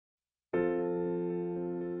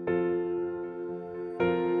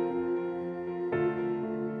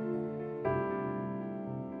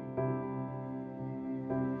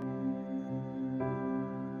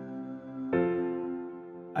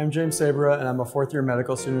I'm James Sabra, and I'm a fourth-year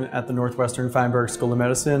medical student at the Northwestern Feinberg School of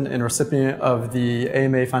Medicine and recipient of the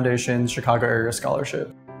AMA Foundation's Chicago Area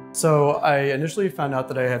Scholarship. So I initially found out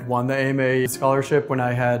that I had won the AMA scholarship when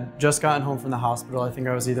I had just gotten home from the hospital. I think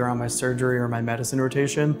I was either on my surgery or my medicine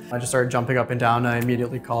rotation. I just started jumping up and down, and I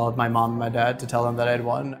immediately called my mom and my dad to tell them that I had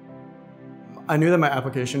won. I knew that my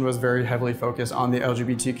application was very heavily focused on the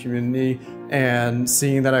LGBT community, and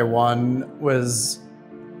seeing that I won was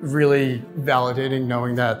really validating,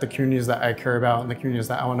 knowing that the communities that I care about and the communities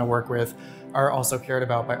that I want to work with are also cared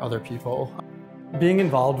about by other people. Being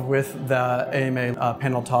involved with the AMA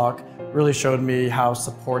panel talk really showed me how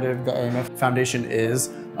supportive the AMA Foundation is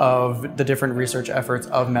of the different research efforts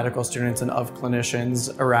of medical students and of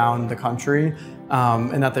clinicians around the country,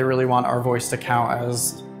 and that they really want our voice to count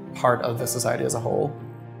as part of the society as a whole.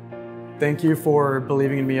 Thank you for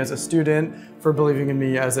believing in me as a student, for believing in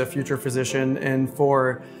me as a future physician, and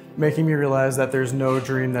for making me realize that there's no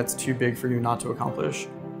dream that's too big for you not to accomplish.